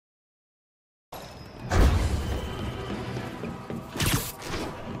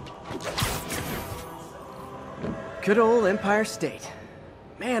Good old Empire State.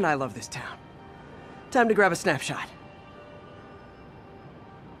 Man, I love this town. Time to grab a snapshot.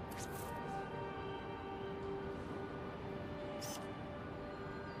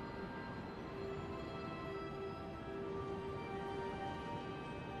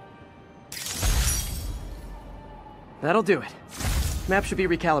 That'll do it. Map should be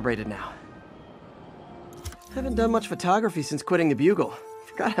recalibrated now. Haven't done much photography since quitting the Bugle.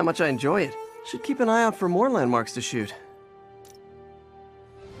 Forgot how much I enjoy it. Should keep an eye out for more landmarks to shoot.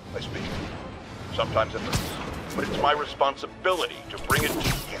 I speak. Sometimes it hurts, but it's my responsibility to bring it to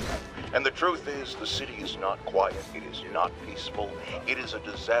you. And the truth is, the city is not quiet. It is not peaceful. It is a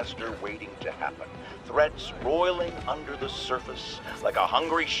disaster waiting to happen. Threats roiling under the surface like a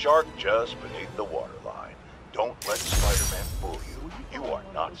hungry shark just beneath the waterline. Don't let Spider-Man fool you. You are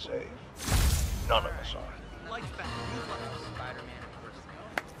not safe. None of us are.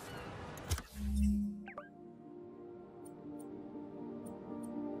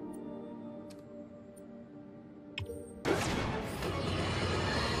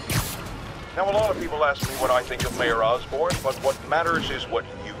 Now, a lot of people ask me what I think of Mayor Osborn, but what matters is what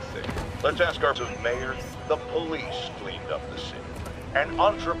you think. Let's ask our mayor. The police cleaned up the city, and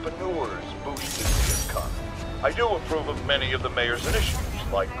entrepreneurs boosted the economy. I do approve of many of the mayor's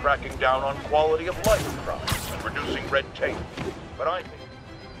initiatives, like cracking down on quality of life crimes and reducing red tape. But I think...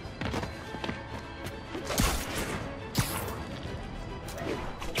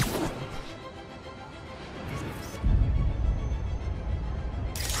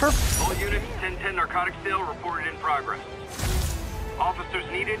 Perfect. All units, 1010 narcotic sale reported in progress. Officers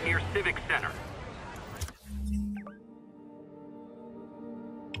needed near Civic Center.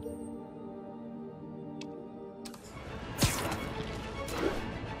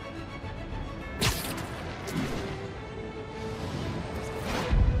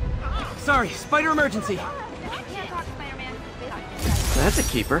 Sorry, spider emergency. Can't talk, Spider-Man. That's a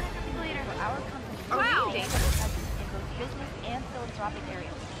keeper. Wow! In both business and philanthropic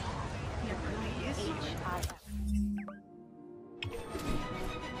areas. HIF.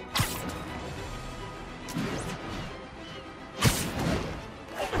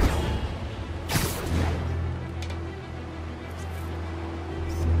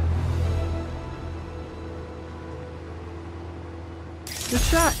 Good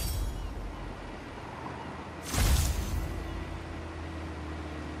shot.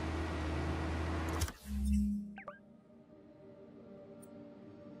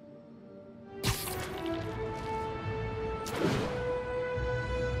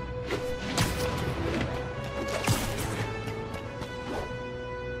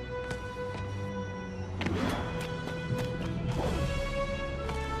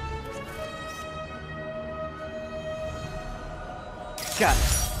 Got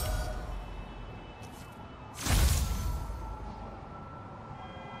it.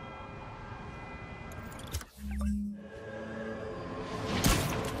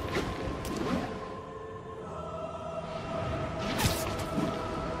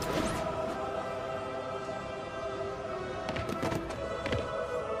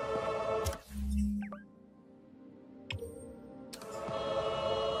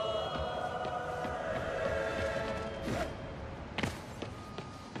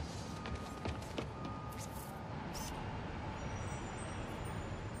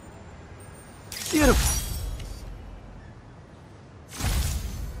 Beautiful.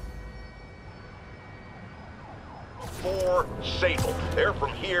 For Sable. They're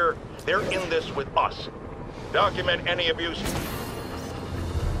from here. They're in this with us. Document any abuse.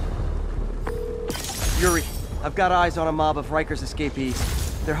 Yuri, I've got eyes on a mob of Riker's escapees.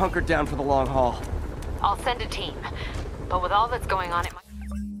 They're hunkered down for the long haul. I'll send a team. But with all that's going on, it might...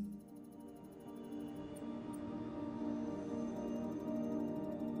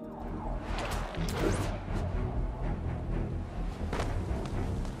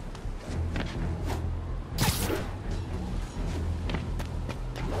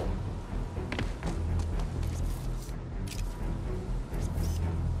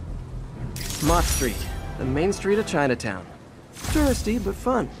 Mott Street, the main street of Chinatown. Touristy, but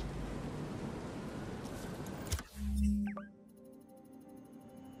fun.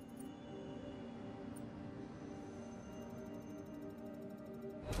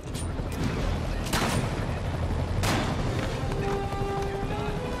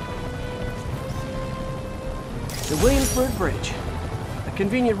 The Williamsburg Bridge. A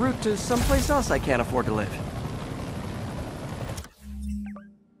convenient route to someplace else I can't afford to live.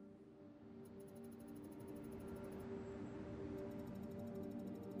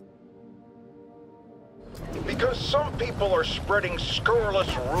 Because some people are spreading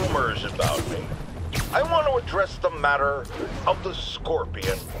scurrilous rumors about me. I want to address the matter of the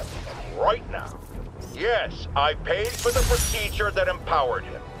Scorpion right now. Yes, I paid for the procedure that empowered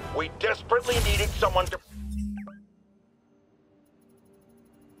him. We desperately needed someone to...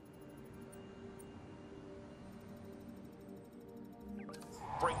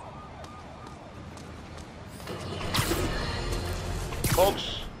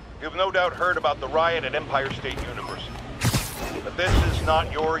 Folks, you've no doubt heard about the riot at Empire State University. But this is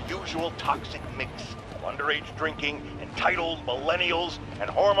not your usual toxic mix of underage drinking, entitled millennials, and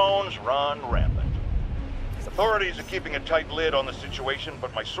hormones run rampant. Authorities are keeping a tight lid on the situation,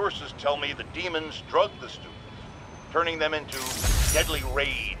 but my sources tell me the demons drugged the students, turning them into deadly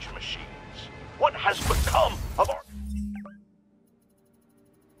rage machines. What has become of our...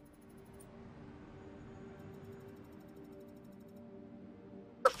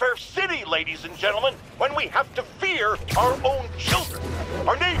 fair city, ladies and gentlemen, when we have to fear our own children,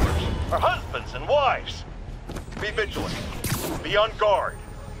 our neighbors, our husbands and wives. Be vigilant, be on guard,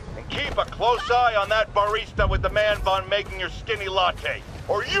 and keep a close eye on that barista with the man bun making your skinny latte,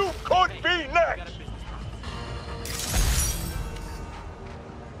 or you could be next!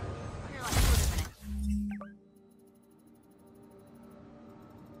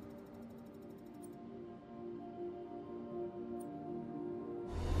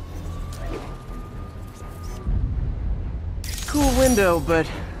 Cool window, but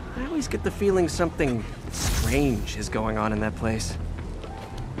I always get the feeling something strange is going on in that place.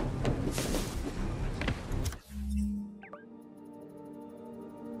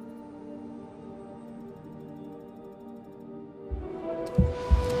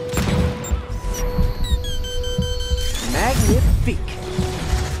 Magnifique.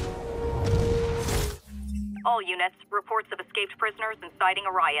 All units, reports of escaped prisoners inciting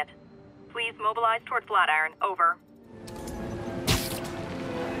a riot. Please mobilize toward Flatiron. Over.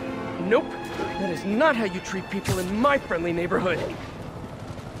 Nope. That is not how you treat people in my friendly neighborhood.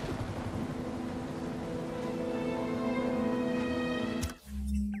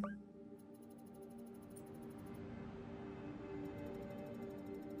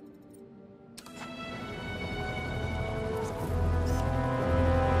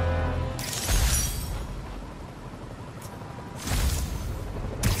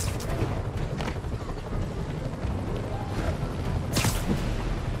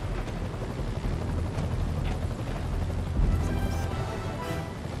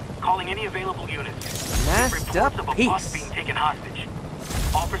 Calling any available units. Masked Reports of up a bus piece. being taken hostage.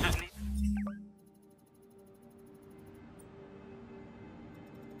 Officers need...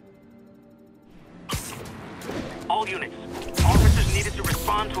 All units. Officers needed to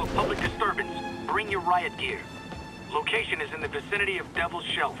respond to a public disturbance. Bring your riot gear. Location is in the vicinity of Devil's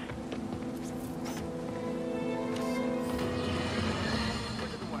Shelf.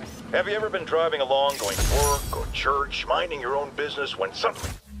 Have you ever been driving along, going to work or church, minding your own business, when suddenly...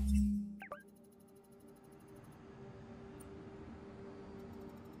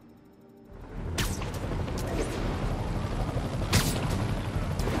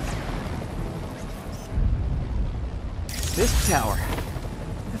 This tower.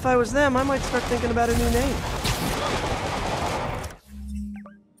 If I was them, I might start thinking about a new name.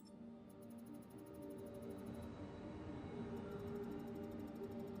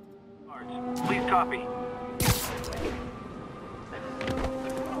 Please copy.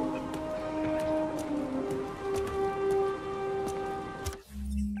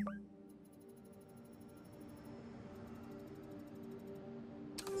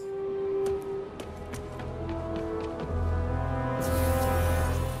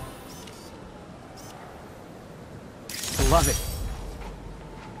 Love it.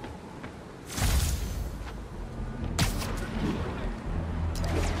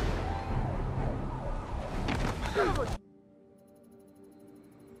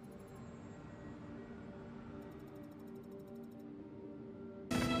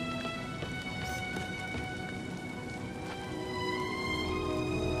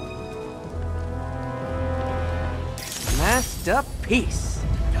 Masked up peace.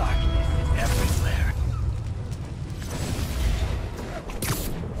 Darkness is everywhere.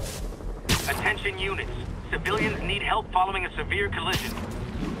 Attention units. Civilians need help following a severe collision.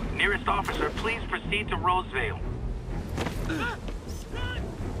 Nearest officer, please proceed to Rosevale.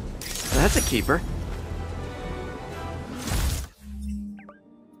 That's a keeper.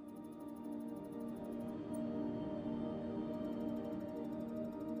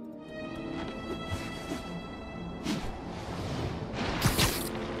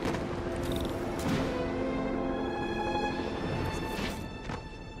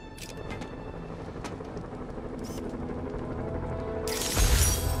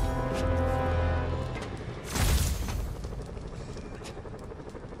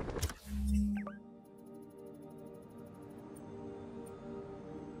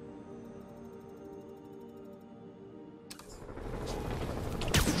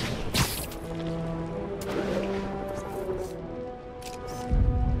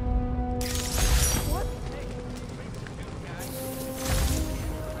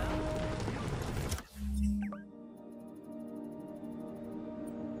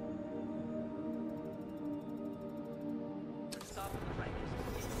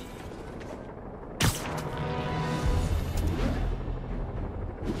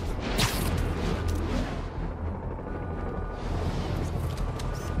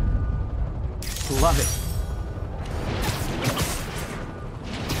 Love it.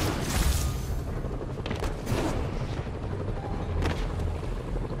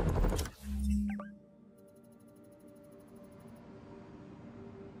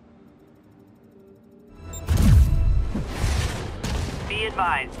 Be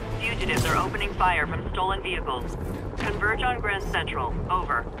advised, fugitives are opening fire from stolen vehicles. Converge on Grand Central.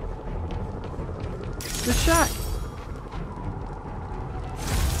 Over. Good shot.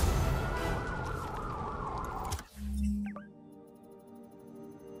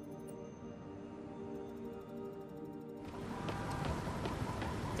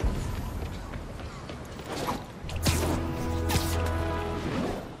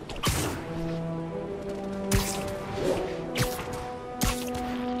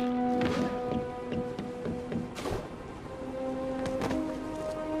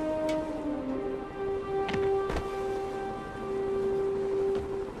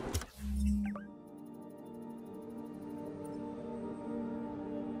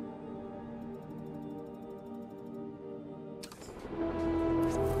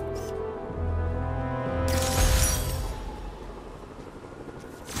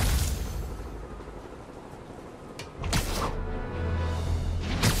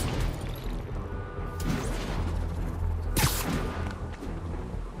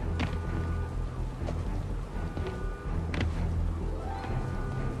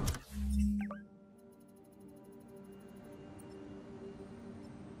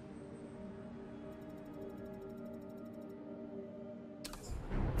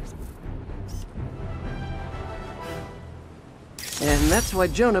 And that's why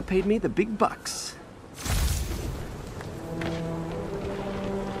Jonah paid me the big bucks.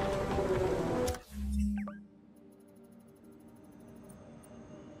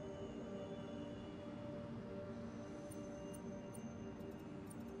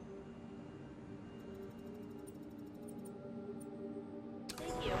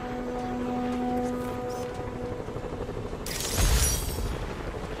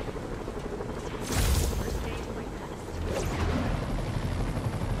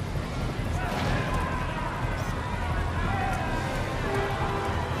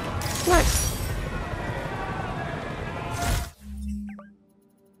 Nice.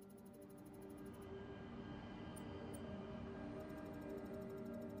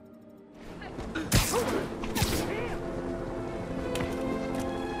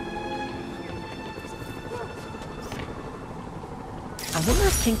 I wonder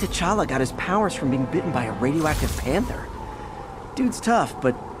if King T'Challa got his powers from being bitten by a radioactive panther. Dude's tough,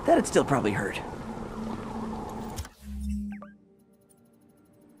 but that'd still probably hurt.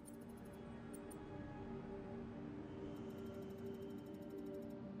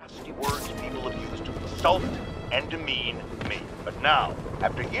 Nasty words people have used to insult and demean me. But now,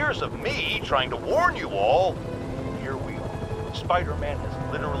 after years of me trying to warn you all, here we are. Spider-Man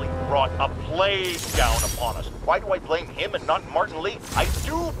has literally brought a plague down upon us. Why do I blame him and not Martin Lee? I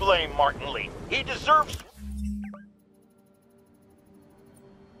do blame Martin Lee. He deserves...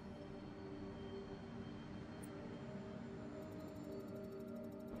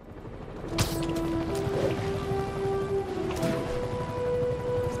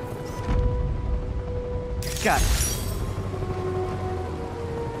 Got it.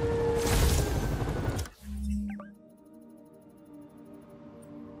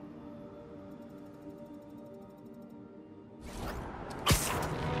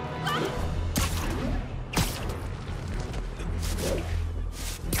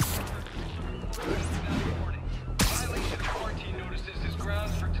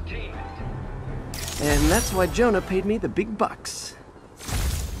 And that's why Jonah paid me the big bucks.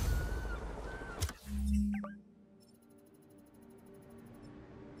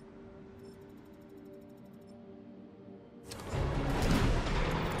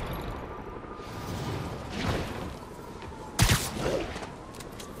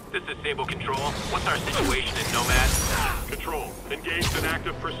 This is Sable Control. What's our situation in Nomad? Control, engaged in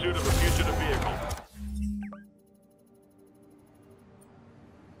active pursuit of a fugitive vehicle.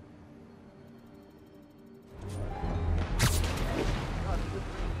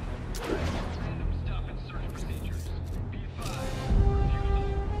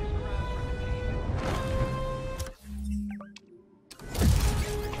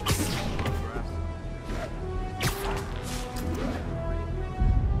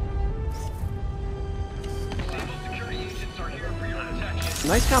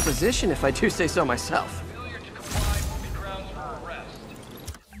 Nice composition, if I do say so myself.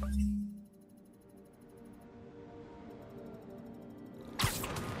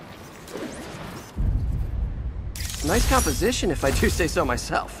 Nice composition, if I do say so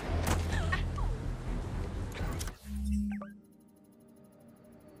myself.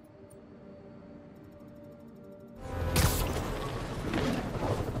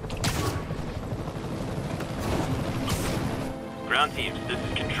 Ground teams, this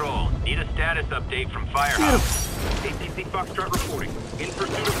is Control. Need a status update from Firehouse. ATC Foxtrot reporting. In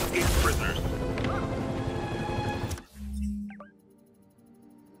pursuit of escaped prisoners.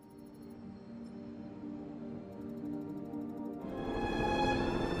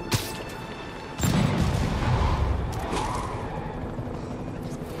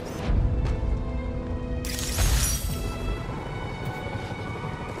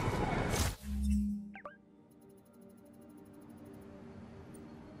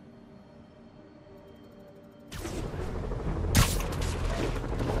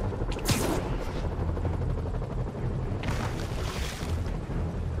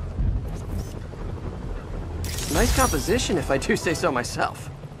 Nice composition, if I do say so myself.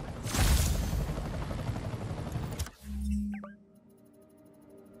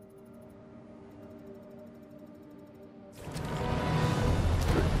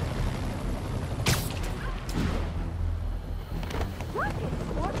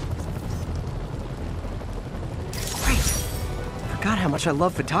 Great! Forgot how much I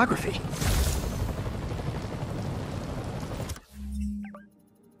love photography.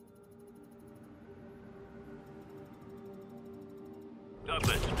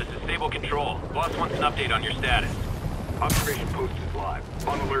 Douglas, this is Stable Control. Boss wants an update on your status. Observation post is live.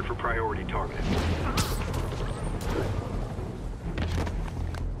 On alert for priority targeting.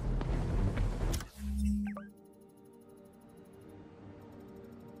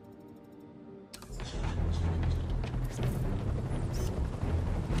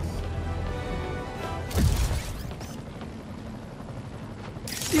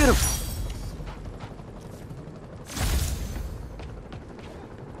 Beautiful.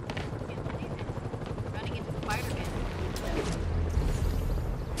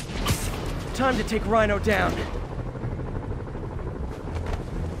 Time to take Rhino down.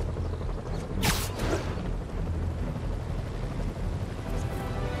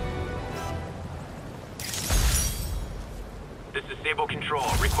 This is Stable Control.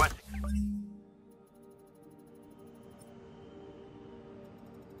 Requesting.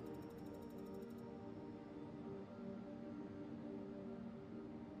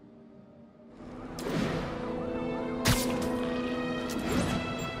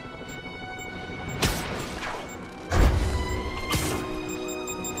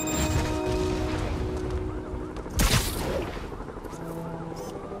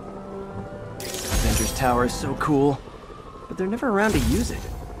 Avengers Tower is so cool, but they're never around to use it.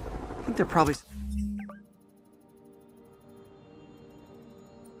 I think they're probably...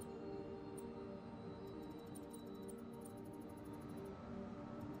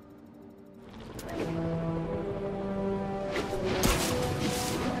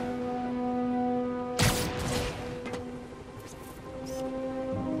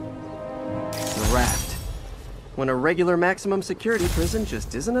 The raft. When a regular maximum security prison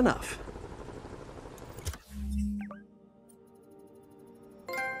just isn't enough.